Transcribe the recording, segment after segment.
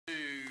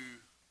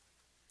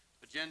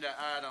Agenda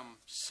item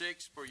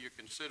 6 for your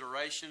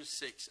consideration,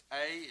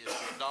 6A, is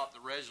to adopt the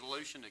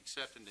resolution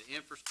accepting the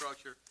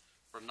infrastructure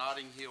for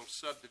Notting Hill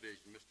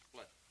subdivision. Mr.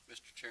 Fletcher.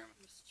 Mr. Chairman.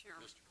 Mr.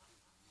 Chairman.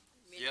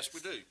 Yes,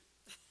 we do.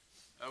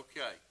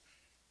 Okay.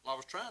 Well, I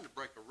was trying to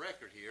break a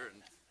record here,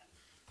 and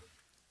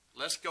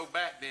let's go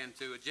back then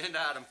to agenda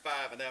item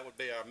 5, and that would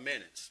be our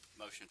minutes.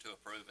 Motion to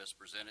approve as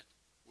presented.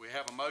 We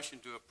have a motion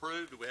to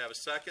approve. Do we have a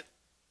second?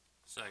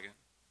 Second.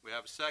 We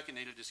have a second.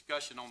 Any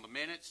discussion on the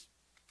minutes?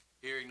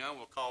 Hearing none,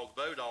 we'll call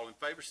the vote. All in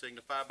favor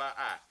signify by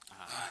aye.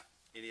 Aye.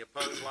 Any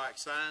opposed, like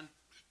sign.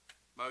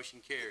 Motion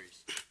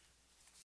carries.